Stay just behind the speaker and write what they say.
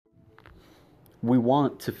We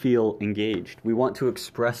want to feel engaged. We want to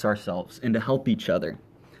express ourselves and to help each other.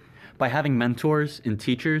 By having mentors and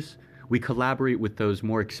teachers, we collaborate with those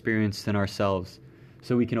more experienced than ourselves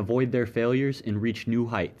so we can avoid their failures and reach new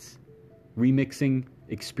heights, remixing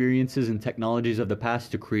experiences and technologies of the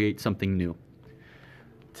past to create something new.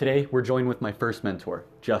 Today, we're joined with my first mentor,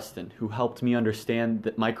 Justin, who helped me understand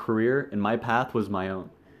that my career and my path was my own.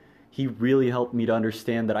 He really helped me to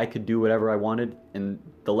understand that I could do whatever I wanted, and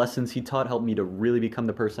the lessons he taught helped me to really become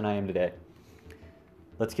the person I am today.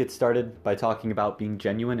 Let's get started by talking about being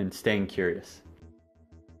genuine and staying curious.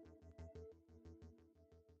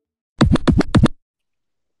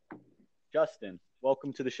 Justin,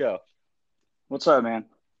 welcome to the show. What's up, man?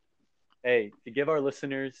 Hey, to give our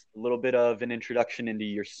listeners a little bit of an introduction into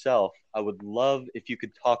yourself, I would love if you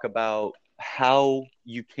could talk about how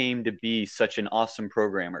you came to be such an awesome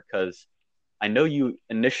programmer, because I know you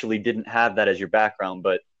initially didn't have that as your background,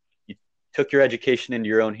 but you took your education into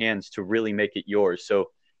your own hands to really make it yours. So if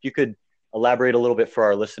you could elaborate a little bit for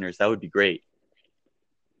our listeners, that would be great.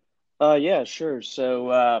 Yeah, sure.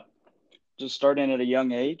 So, just starting at a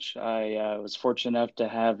young age, I was fortunate enough to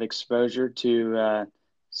have exposure to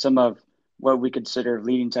some of what we consider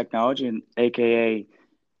leading technology, and AKA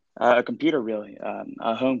a computer, really,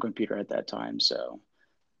 a home computer at that time. So,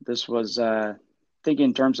 this was, thinking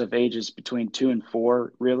in terms of ages between 2 and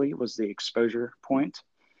 4, really was the exposure point.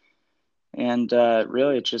 And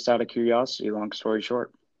really, it's just out of curiosity, long story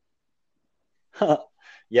short.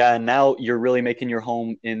 Yeah, and now you're really making your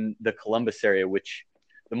home in the Columbus area, which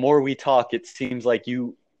the more we talk, it seems like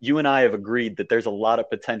you and I have agreed that there's a lot of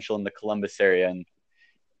potential in the Columbus area, and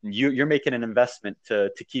you're making an investment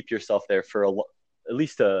to keep yourself there for at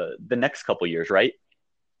least the next couple years, right?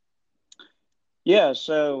 Yeah,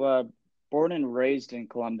 so born and raised in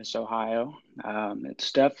Columbus, Ohio.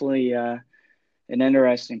 It's definitely an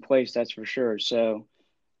interesting place, that's for sure. So,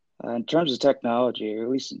 in terms of technology, or at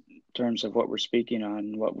least in terms of what we're speaking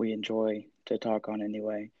on, what we enjoy to talk on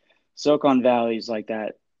anyway, Silicon Valley is like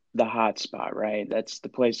that, the hot spot, right? That's the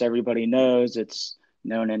place everybody knows. It's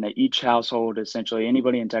known in each household, essentially.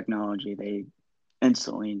 Anybody in technology, they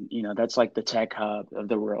instantly, that's like the tech hub of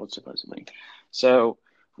the world, supposedly. So,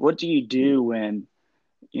 what do you do when,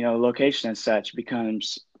 location as such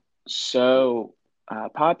becomes so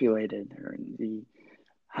populated, or the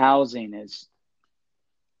housing is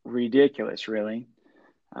ridiculous, really?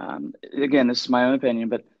 Again, this is my own opinion,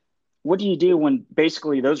 but what do you do when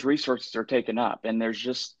basically those resources are taken up and there's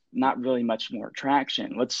just not really much more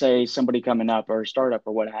traction? Let's say somebody coming up or a startup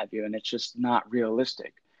or what have you, and it's just not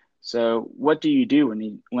realistic. So what do you do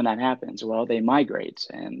when that happens? Well, they migrate,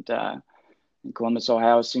 and Columbus,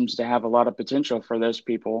 Ohio seems to have a lot of potential for those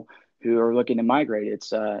people who are looking to migrate.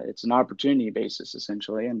 It's an opportunity basis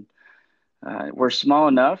essentially, and we're small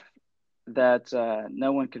enough that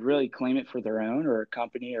no one could really claim it for their own, or a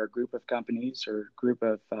company or a group of companies or group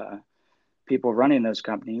of people running those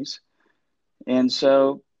companies. And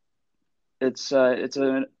so it's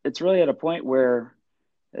really at a point where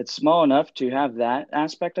it's small enough to have that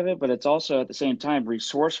aspect of it, but it's also at the same time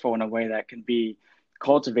resourceful in a way that can be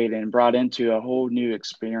cultivated and brought into a whole new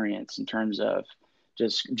experience in terms of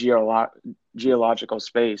just geological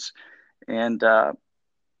space. And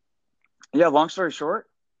yeah, long story short,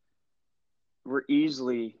 we're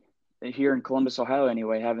easily here in Columbus, Ohio,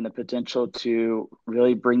 anyway, having the potential to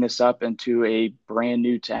really bring this up into a brand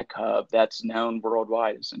new tech hub that's known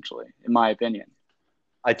worldwide, essentially, in my opinion.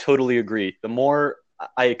 I totally agree. The more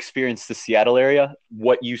I experienced the Seattle area,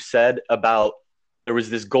 what you said about there was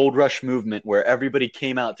this gold rush movement where everybody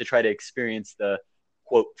came out to try to experience the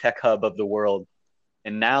quote tech hub of the world.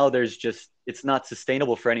 And now it's not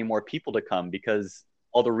sustainable for any more people to come because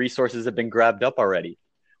all the resources have been grabbed up already.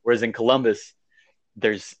 Whereas in Columbus,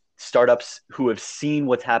 there's startups who have seen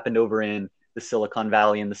what's happened over in the Silicon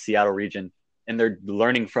Valley and the Seattle region, and they're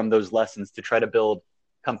learning from those lessons to try to build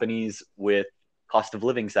companies with cost of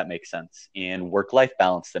livings that make sense and work-life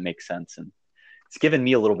balance that makes sense. And it's given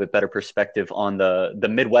me a little bit better perspective on the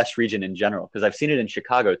Midwest region in general, because I've seen it in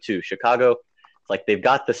Chicago too. Chicago, like they've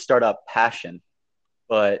got the startup passion,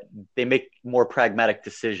 but they make more pragmatic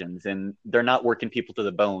decisions and they're not working people to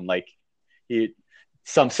the bone. Like it,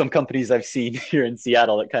 some companies I've seen here in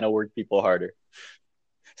Seattle that kind of work people harder.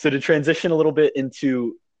 So to transition a little bit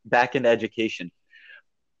into back into education,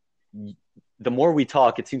 the more we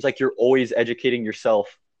talk, it seems like you're always educating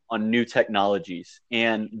yourself on new technologies.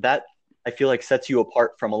 And that I feel like sets you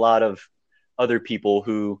apart from a lot of other people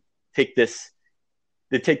who take this,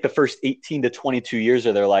 they take the first 18 to 22 years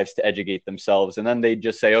of their lives to educate themselves. And then they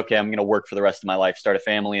just say, okay, I'm going to work for the rest of my life, start a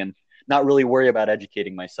family, and not really worry about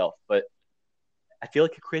educating myself. But I feel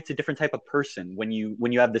like it creates a different type of person when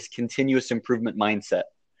you have this continuous improvement mindset.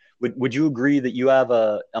 Would you agree that you have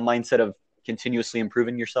a mindset of continuously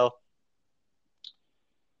improving yourself?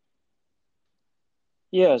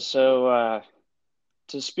 Yeah, so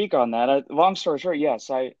to speak on that, long story short, yes,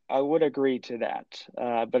 I would agree to that.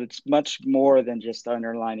 But it's much more than just the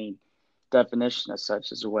underlining definition as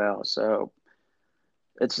such as well. So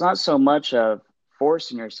it's not so much of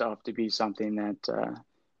forcing yourself to be something that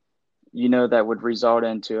that would result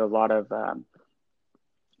into a lot of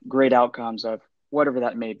great outcomes of whatever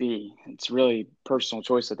that may be. It's really personal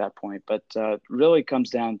choice at that point, but really comes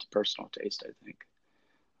down to personal taste, I think.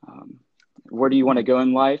 Um, where do you want to Hmm. go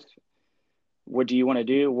in life? What do you want to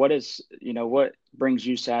do? What brings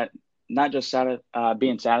you not just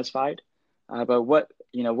being satisfied, but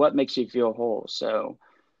what makes you feel whole? So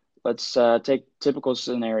let's take typical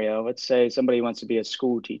scenario. Let's say somebody wants to be a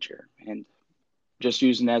school teacher, and just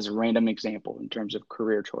using it as a random example in terms of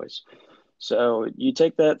career choice. So you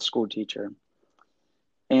take that school teacher,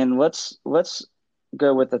 and let's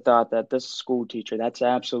go with the thought that this school teacher, that's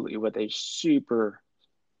absolutely what they super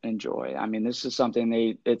enjoy. I mean, this is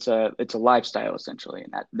something it's a lifestyle essentially,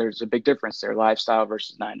 and that there's a big difference there, lifestyle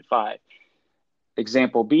versus 9 to 5.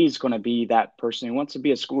 Example B is going to be that person who wants to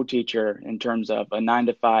be a school teacher in terms of a 9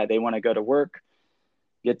 to 5. They want to go to work,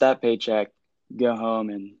 get that paycheck, go home,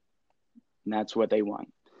 and that's what they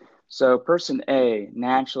want. So person A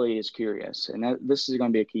naturally is curious, and this is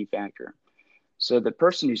going to be a key factor. So the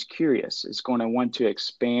person who's curious is going to want to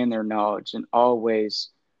expand their knowledge in all ways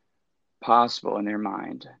possible in their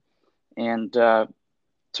mind, and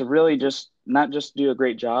to really just not just do a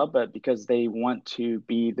great job, but because they want to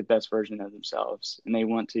be the best version of themselves, and they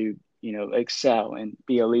want to excel and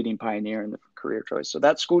be a leading pioneer in the career choice. So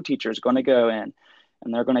that school teacher is going to go in,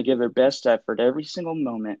 and they're going to give their best effort every single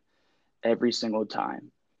moment, every single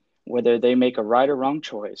time. Whether they make a right or wrong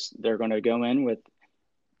choice, they're going to go in with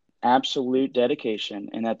absolute dedication.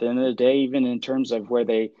 And at the end of the day, even in terms of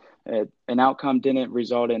where an outcome didn't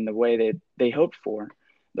result in the way that they hoped for,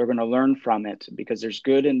 they're going to learn from it because there's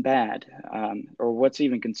good and bad, or what's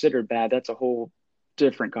even considered bad. That's a whole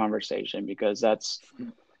different conversation because that's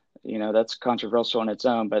controversial on its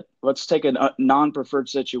own. But let's take a non-preferred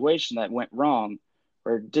situation that went wrong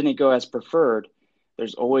or didn't go as preferred.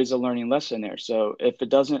 There's always a learning lesson there. So if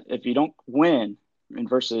you don't win, and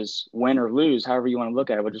versus win or lose, however you want to look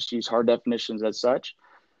at it, we'll just use hard definitions as such.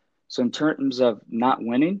 So in terms of not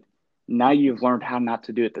winning, now you've learned how not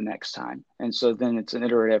to do it the next time. And so then it's an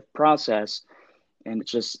iterative process, and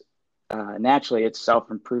it's just naturally it's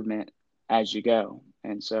self-improvement as you go.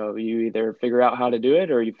 And so you either figure out how to do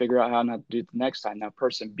it or you figure out how not to do it the next time. Now,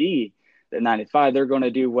 person B, the 95, they're going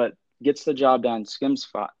to do what gets the job done, skim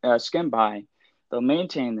by. They'll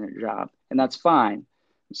maintain their job, and that's fine.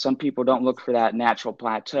 Some people don't look for that natural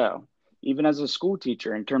plateau. Even as a school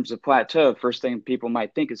teacher, in terms of plateau, first thing people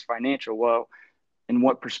might think is financial. Well, in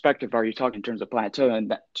what perspective are you talking in terms of plateau?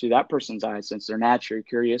 And to that person's eyes, since they're naturally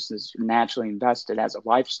curious, is naturally invested as a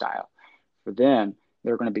lifestyle for them,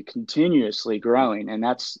 they're going to be continuously growing. And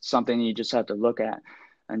that's something you just have to look at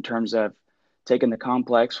in terms of taking the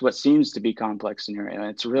complex, what seems to be complex scenario.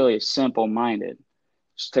 And it's really simple minded,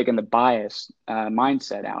 just taking the bias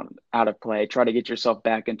mindset out of play, try to get yourself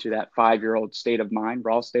back into that 5-year-old state of mind,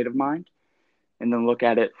 raw state of mind, and then look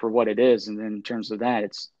at it for what it is. And then in terms of that,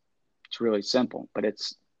 it's really simple, but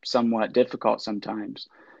it's somewhat difficult sometimes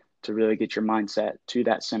to really get your mindset to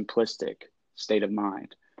that simplistic state of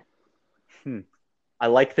mind. Hmm. I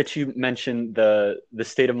like that you mentioned the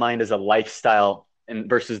state of mind as a lifestyle and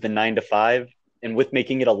versus the 9 to 5. And with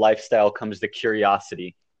making it a lifestyle comes the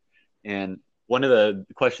curiosity. And one of the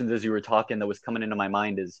questions as you were talking that was coming into my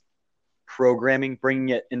mind is programming, bringing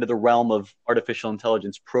it into the realm of artificial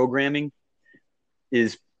intelligence. Programming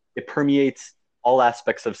is it permeates all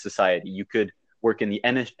aspects of society. You could work in the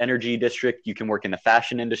energy district, you can work in the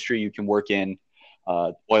fashion industry, you can work in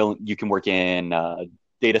oil, you can work in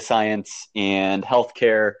data science and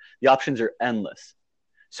healthcare. The options are endless.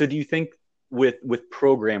 So, do you think with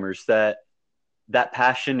programmers that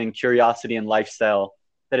passion and curiosity and lifestyle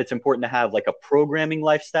that it's important to have like a programming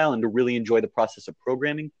lifestyle and to really enjoy the process of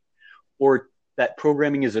programming, or that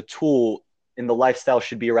programming is a tool and the lifestyle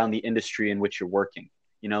should be around the industry in which you're working?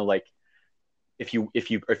 Like if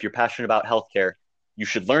you're passionate about healthcare, you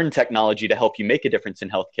should learn technology to help you make a difference in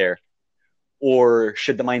healthcare. Or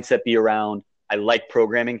should the mindset be around, I like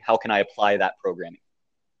programming, how can I apply that programming?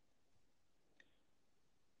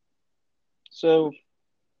 So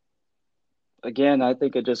again, I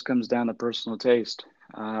think it just comes down to personal taste.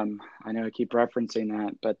 I know I keep referencing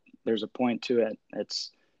that, but there's a point to it.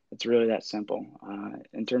 It's really that simple.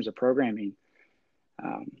 In terms of programming,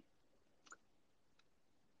 Um,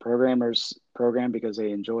 Programmers program because they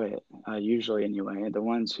enjoy it, usually anyway. The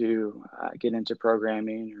ones who get into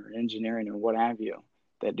programming or engineering or what have you,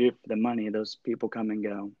 that do it for the money, those people come and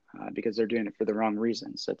go because they're doing it for the wrong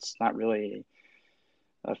reasons. It's not really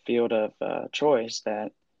a field of choice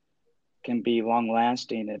that can be long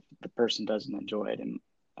lasting if the person doesn't enjoy it, in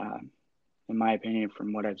my opinion,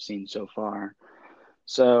 from what I've seen so far.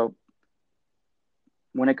 So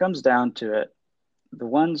when it comes down to it, the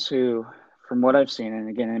ones who, from what I've seen, and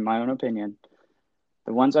again, in my own opinion,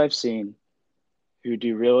 the ones I've seen who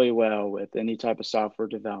do really well with any type of software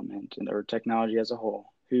development and or technology as a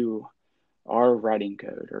whole, who are writing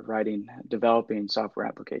code or developing software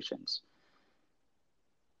applications,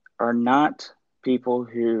 are not people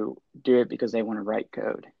who do it because they want to write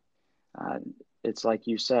code. Uh, it's like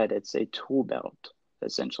you said, it's a tool belt,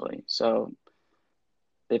 essentially. So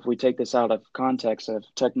if we take this out of context of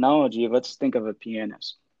technology, let's think of a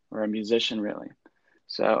pianist or a musician, really.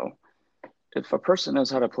 So if a person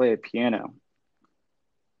knows how to play a piano,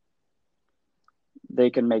 they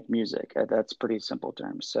can make music. That's pretty simple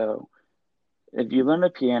terms. So if you learn a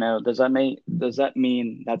piano, does that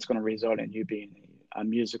mean that's going to result in you being a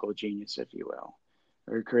musical genius, if you will,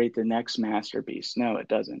 or create the next masterpiece? No, it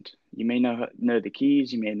doesn't. You may know the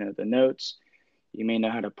keys, you may know the notes, you may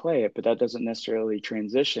know how to play it, but that doesn't necessarily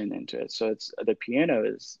transition into it. So it's the piano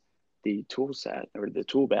is the tool set or the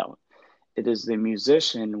tool belt. It is the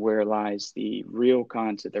musician where lies the real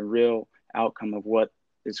content, the real outcome of what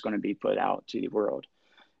is going to be put out to the world.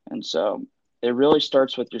 And so it really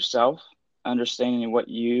starts with yourself, understanding what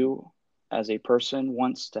you as a person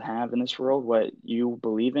wants to have in this world, what you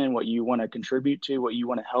believe in, what you want to contribute to, what you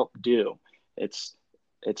want to help do. It's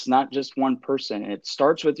not just one person. It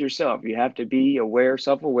starts with yourself. You have to be aware,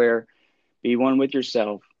 self-aware, be one with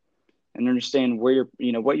yourself, and understand where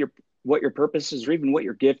what your purpose is, or even what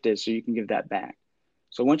your gift is, so you can give that back.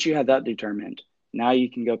 So once you have that determined, now you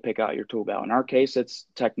can go pick out your tool belt. In our case, it's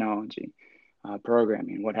technology,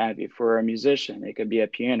 programming, what have you. For a musician, it could be a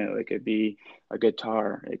piano, it could be a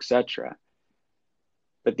guitar, etc.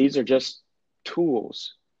 But these are just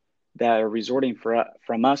tools that are resorting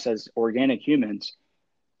from us as organic humans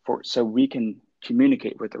so we can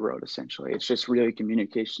communicate with the world. Essentially, it's just really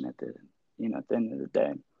communication at the end of the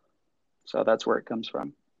day. So that's where it comes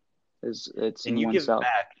from. It's And in oneself.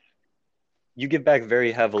 you give back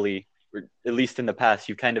very heavily, or at least in the past.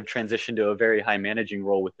 You kind of transitioned to a very high managing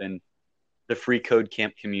role within the free code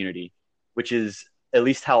camp community, which is at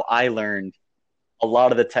least how I learned a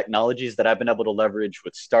lot of the technologies that I've been able to leverage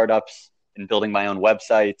with startups and building my own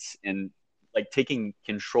websites and like taking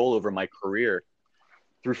control over my career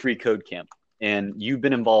through free code camp. And you've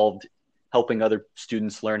been involved helping other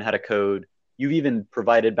students learn how to code. You've even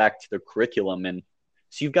provided back to the curriculum. And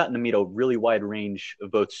so you've gotten to meet a really wide range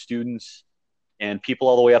of both students and people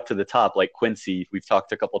all the way up to the top, like Quincy. We've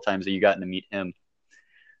talked a couple of times that you gotten to meet him.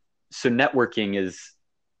 So networking is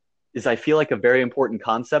I feel like a very important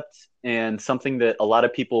concept and something that a lot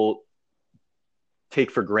of people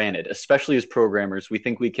take for granted, especially as programmers. We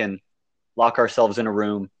think we can lock ourselves in a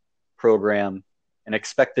room, program, and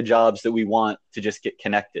expect the jobs that we want to just get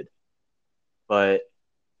connected. But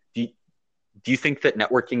do you think that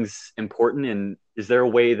networking's important? And is there a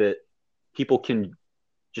way that people can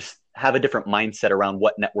just have a different mindset around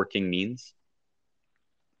what networking means?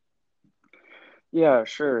 Yeah,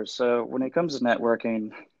 sure. So when it comes to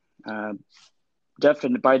networking, uh,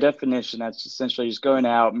 by definition, that's essentially just going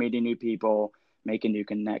out, meeting new people, making new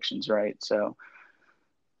connections, right? So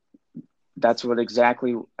that's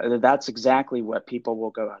exactly what people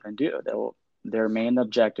will go out and do. Their main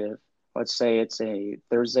objective. Let's say it's a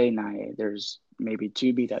Thursday night. There's maybe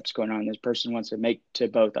two meetups going on. This person wants to make to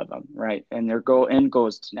both of them, right? And their end goal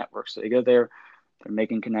is to network. So they go there, they're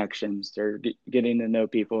making connections, they're getting to know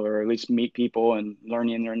people, or at least meet people and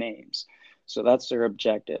learning their names. So that's their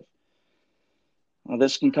objective. Well,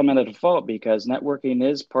 this can come at a default because networking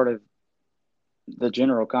is part of the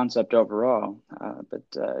general concept overall, but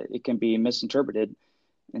it can be misinterpreted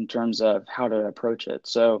in terms of how to approach it.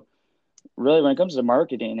 So really, when it comes to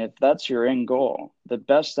marketing, if that's your end goal, the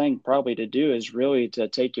best thing probably to do is really to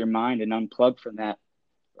take your mind and unplug from that,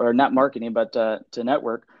 or not marketing, but to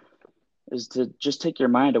network, is to just take your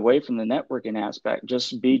mind away from the networking aspect.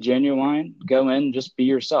 Just be genuine, go in, just be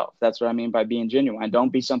yourself. That's what I mean by being genuine.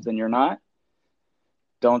 Don't be something you're not.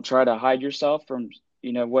 Don't try to hide yourself from,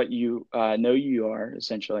 what you know you are,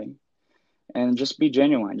 essentially. And just be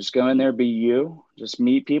genuine. Just go in there, be you. Just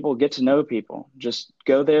meet people, get to know people. Just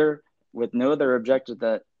go there with no other objective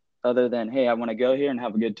that other than, hey, I want to go here and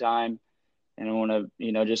have a good time, and I want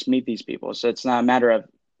to, just meet these people. So it's not a matter of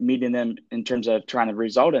meeting them in terms of trying to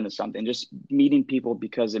result into something. Just meeting people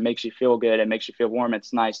because it makes you feel good. It makes you feel warm.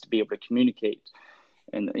 It's nice to be able to communicate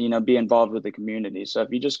and, be involved with the community. So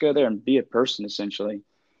if you just go there and be a person, essentially,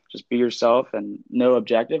 just be yourself and no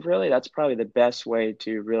objective, really, that's probably the best way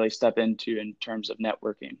to really step into in terms of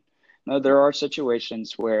networking. Now, there are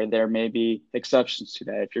situations where there may be exceptions to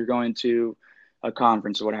that. If you're going to a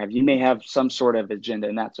conference or what have you, you may have some sort of agenda,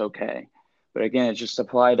 and that's okay. But again, it's just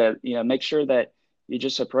apply to, make sure that you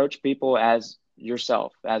just approach people as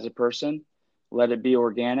yourself, as a person, let it be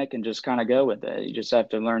organic and just kind of go with it. You just have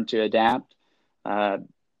to learn to adapt, uh,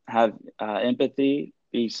 have empathy,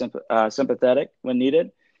 be sympathetic when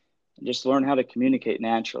needed, and just learn how to communicate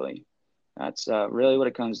naturally. That's really what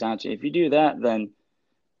it comes down to. If you do that, then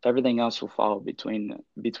everything else will follow between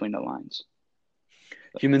the lines.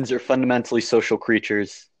 Humans are fundamentally social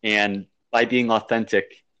creatures, and by being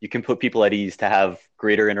authentic, you can put people at ease to have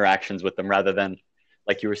greater interactions with them rather than,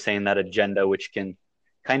 like you were saying, that agenda, which can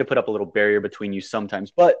kind of put up a little barrier between you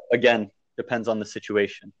sometimes. But again, depends on the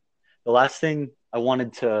situation. The last thing I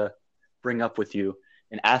wanted to bring up with you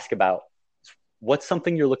and ask about is what's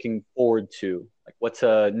something you're looking forward to? Like, what's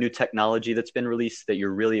a new technology that's been released that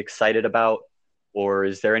you're really excited about? Or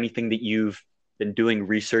is there anything that you've been doing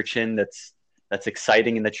research in that's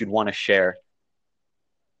exciting and that you'd want to share?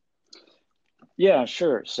 Yeah,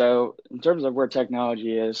 sure. So, in terms of where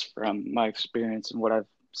technology is from my experience and what I've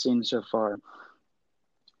seen so far,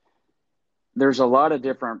 there's a lot of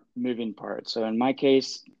different moving parts. So, in my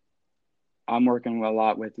case, I'm working a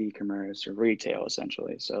lot with e-commerce or retail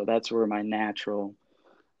essentially. So, that's where my natural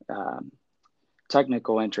um,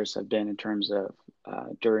 technical interests have been in terms of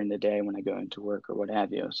during the day when I go into work or what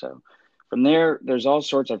have you. So, from there, there's all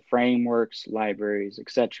sorts of frameworks, libraries,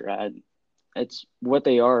 etc. It's what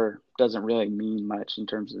they are doesn't really mean much in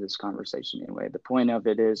terms of this conversation anyway. The point of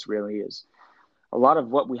it is really is a lot of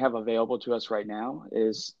what we have available to us right now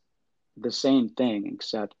is the same thing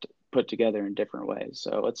except put together in different ways.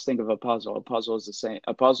 So let's think of a puzzle. A puzzle is the same.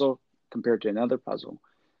 A puzzle compared to another puzzle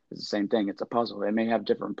is the same thing. It's a puzzle. It may have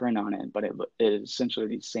different print on it, but it is essentially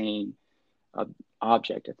the same uh,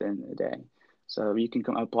 object at the end of the day. So you can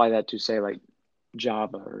apply that to say like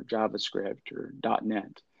Java or JavaScript or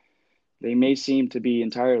 .NET. They may seem to be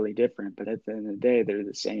entirely different, but at the end of the day, they're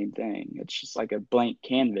the same thing. It's just like a blank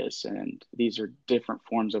canvas, and these are different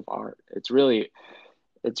forms of art. It's really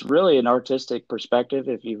an artistic perspective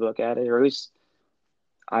if you look at it, or at least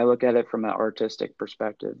I look at it from an artistic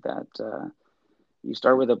perspective that you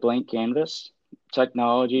start with a blank canvas.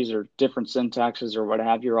 Technologies or different syntaxes or what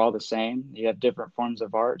have you are all the same. You have different forms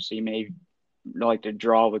of art. So you may like to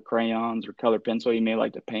draw with crayons or color pencil. You may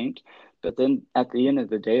like to paint. But then at the end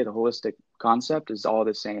of the day, the holistic concept is all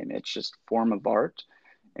the same. It's just form of art,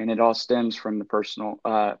 and it all stems from the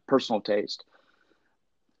personal taste.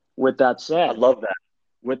 With that I said, love that.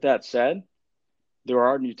 with that said, there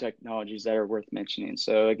are new technologies that are worth mentioning.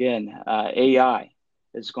 So again, AI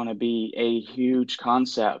is going to be a huge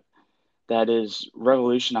concept that is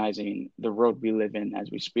revolutionizing the world we live in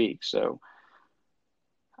as we speak. So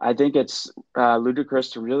I think it's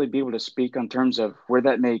ludicrous to really be able to speak on terms of where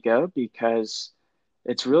that may go because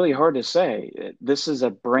it's really hard to say. This is a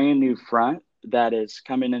brand new front that is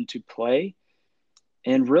coming into play,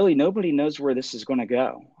 and really nobody knows where this is going to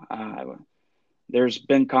go. There's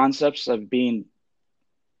been concepts of being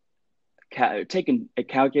taking a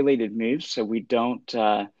calculated moves so we don't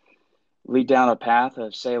lead down a path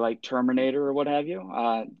of, say, like Terminator or what have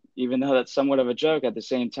you. Even though that's somewhat of a joke, at the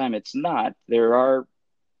same time, it's not. There are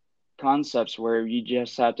concepts where you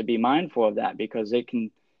just have to be mindful of that because it can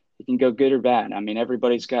go good or bad. I mean,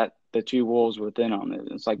 everybody's got the two wolves within them.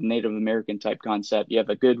 It's like Native American type concept. You have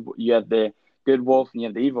the good wolf and you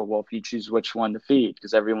have the evil wolf. You choose which one to feed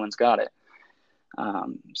because everyone's got it.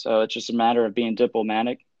 So it's just a matter of being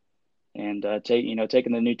diplomatic and taking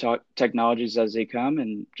the new technologies as they come,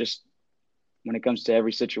 and just when it comes to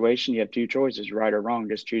every situation, you have two choices, right or wrong.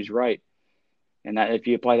 Just choose right. And that if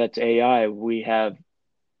you apply that to AI, we have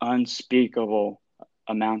unspeakable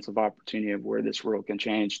amounts of opportunity of where this world can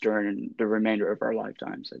change during the remainder of our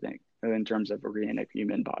lifetimes, I think, in terms of organic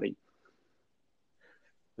human body.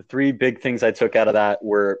 The three big things I took out of that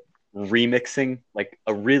were remixing, like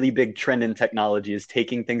a really big trend in technology is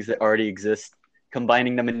taking things that already exist,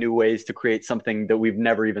 combining them in new ways to create something that we've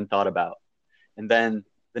never even thought about. And then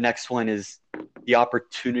the next one is the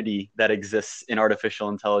opportunity that exists in artificial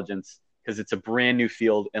intelligence because it's a brand new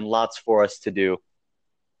field and lots for us to do.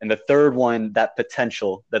 And the third one, that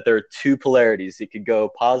potential, that there are two polarities. It could go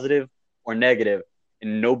positive or negative,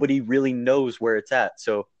 and nobody really knows where it's at.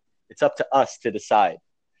 So it's up to us to decide.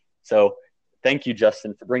 So thank you,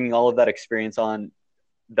 Justin, for bringing all of that experience on.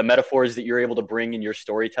 the metaphors that you're able to bring in your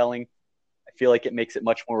storytelling, I feel like it makes it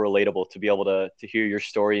much more relatable to be able to hear your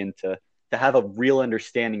story and to have a real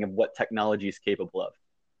understanding of what technology is capable of.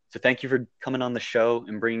 So thank you for coming on the show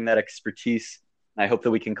and bringing that expertise. I hope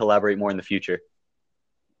that we can collaborate more in the future.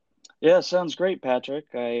 Yeah, sounds great, Patrick.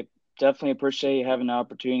 I definitely appreciate you having the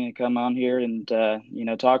opportunity to come on here and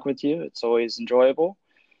talk with you. It's always enjoyable.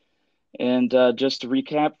 And just to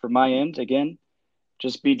recap from my end, again,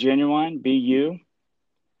 just be genuine, be you,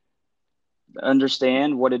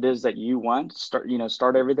 understand what it is that you want.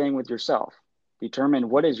 Start everything with yourself. Determine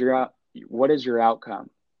what is your outcome.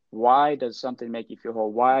 Why does something make you feel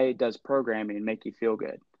whole? Why does programming make you feel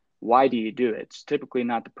good? Why do you do it? It's typically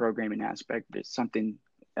not the programming aspect, but it's something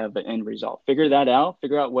of an end result. Figure that out.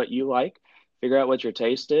 Figure out what you like. Figure out what your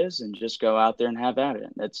taste is, and just go out there and have at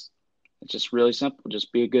it. It's just really simple.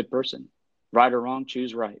 Just be a good person. Right or wrong,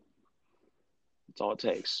 choose right. That's all it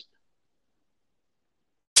takes.